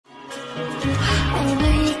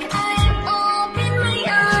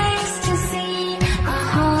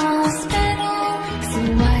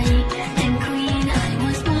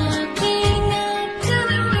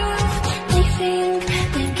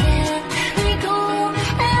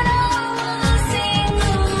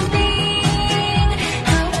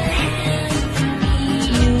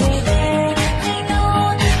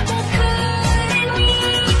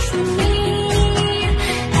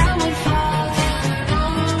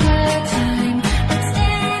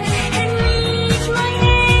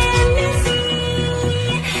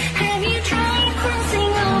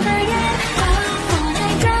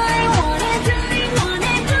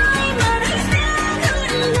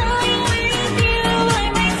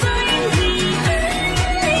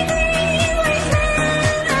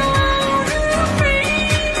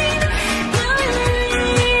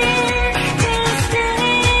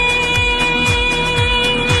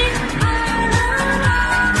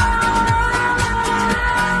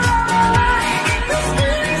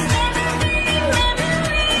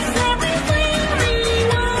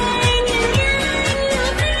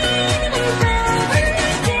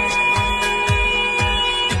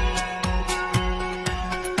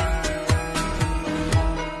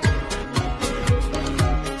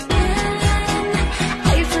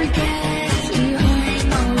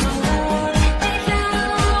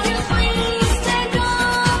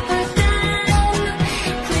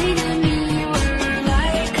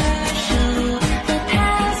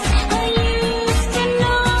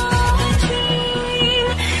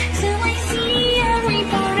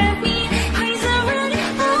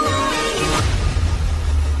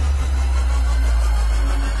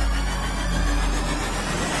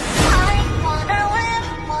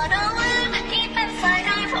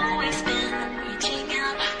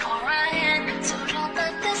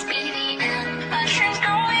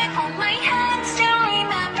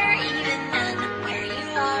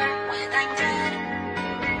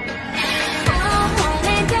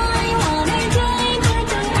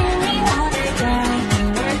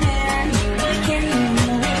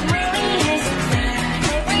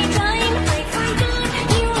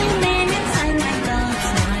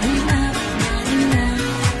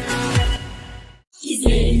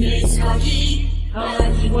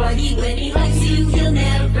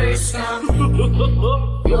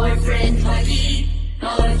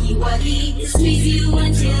Wuggy, he'll squeeze you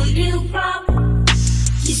until you pop.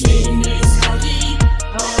 His name is Huggy,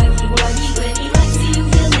 Huggy Wuggy. When he likes you,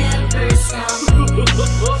 he'll never stop.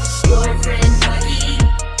 Your friend Huggy,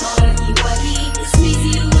 Huggy Wuggy, he'll squeeze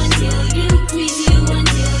you until you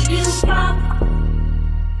pop.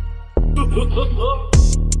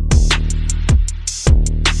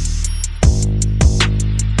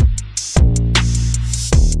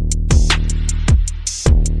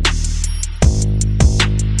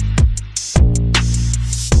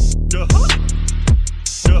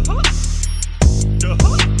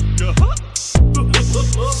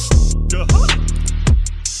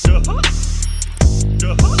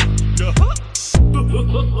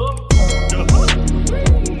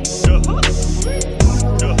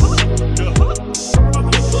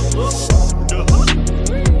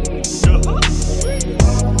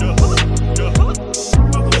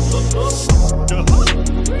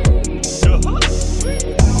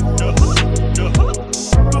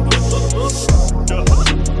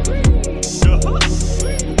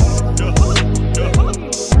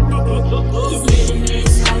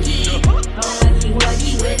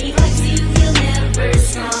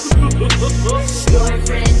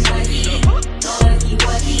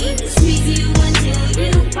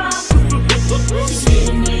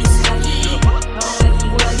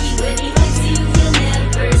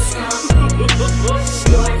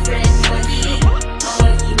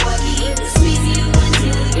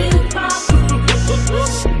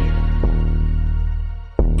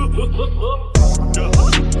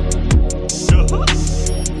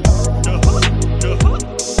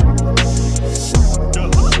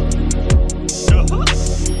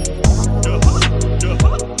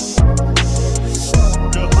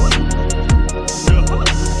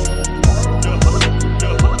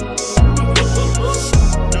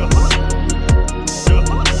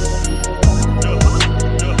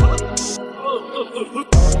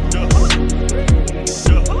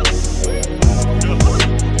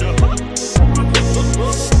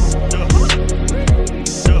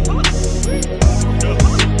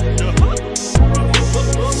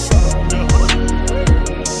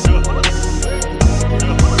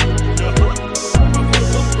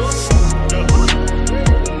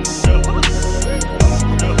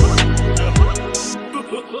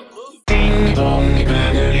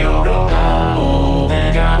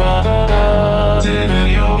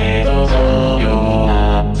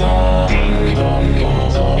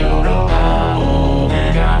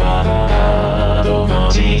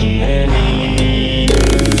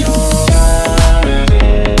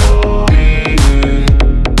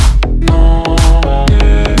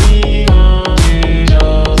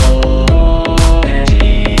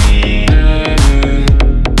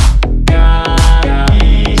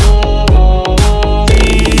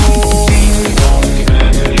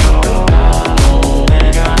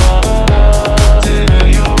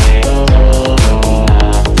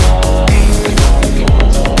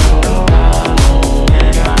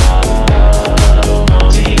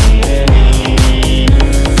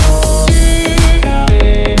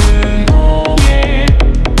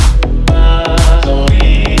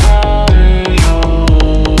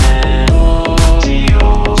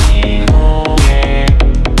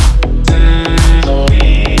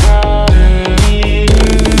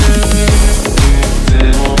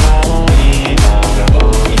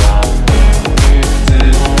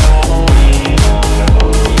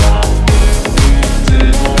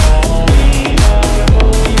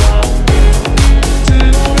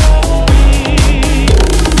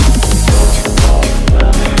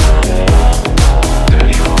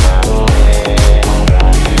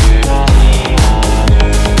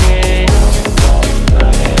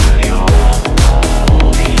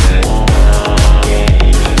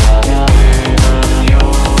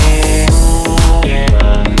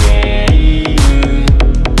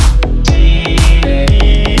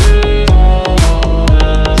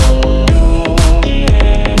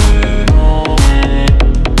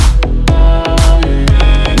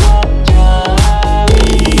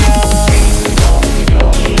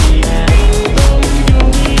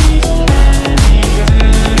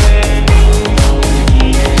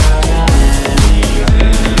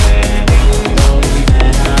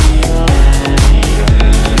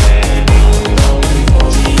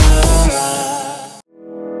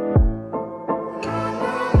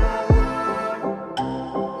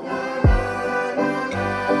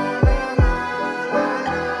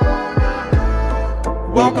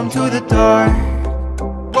 Welcome to the dark.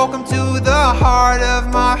 Welcome to the heart of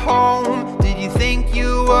my home. Did you think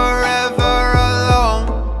you were ever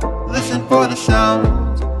alone? Listen for the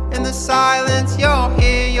sound. In the silence you'll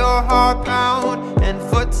hear your heart pound. and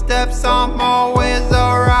footsteps, I'm always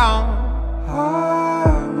around.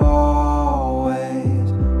 I'm always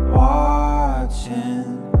watching,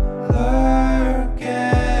 lurking.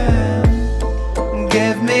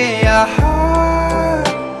 Give me a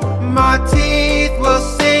hug, my teeth will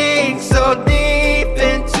sink so deep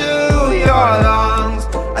into your lungs.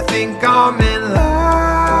 I think I'm in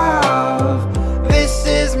love. This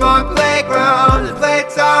is my playground, and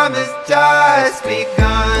playtime has just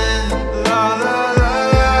begun. La la la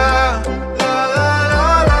la la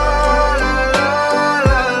la la.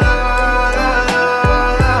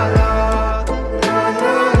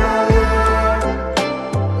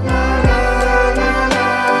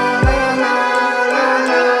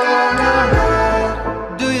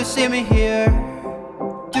 Do you see me here?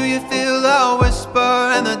 Do you feel a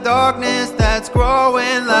whisper in the darkness that's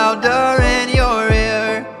growing louder in your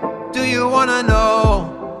ear? Do you wanna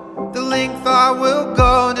know the length I will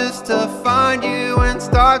go just to find you and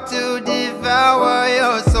start to devour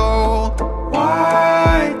your soul?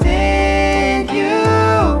 Why did you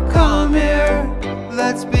come here?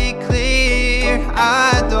 Let's be clear,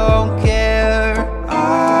 I don't care.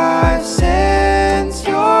 I sense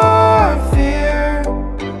your fear.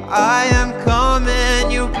 I am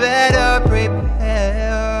coming, you better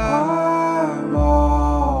prepare. I'm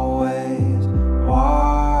always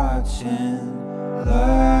watching,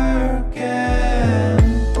 lurking.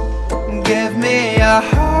 Give me a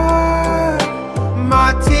hug,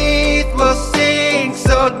 my teeth will sink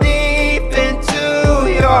so deep into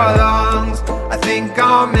your lungs. I think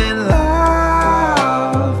I'm in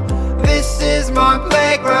love. This is my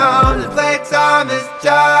playground, and playtime has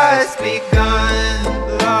just begun.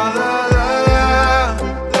 La la la la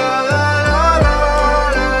la la la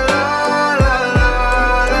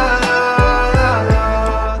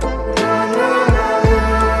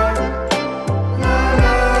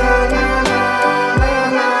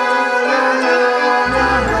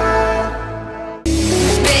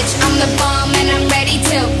Bitch, I'm the bomb and I'm ready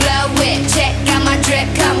to blow it. Check out my drip,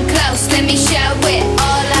 come close, let me show it.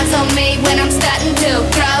 All eyes on me when I'm starting to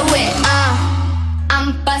throw it.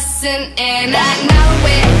 I'm bussin' and I know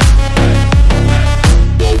it.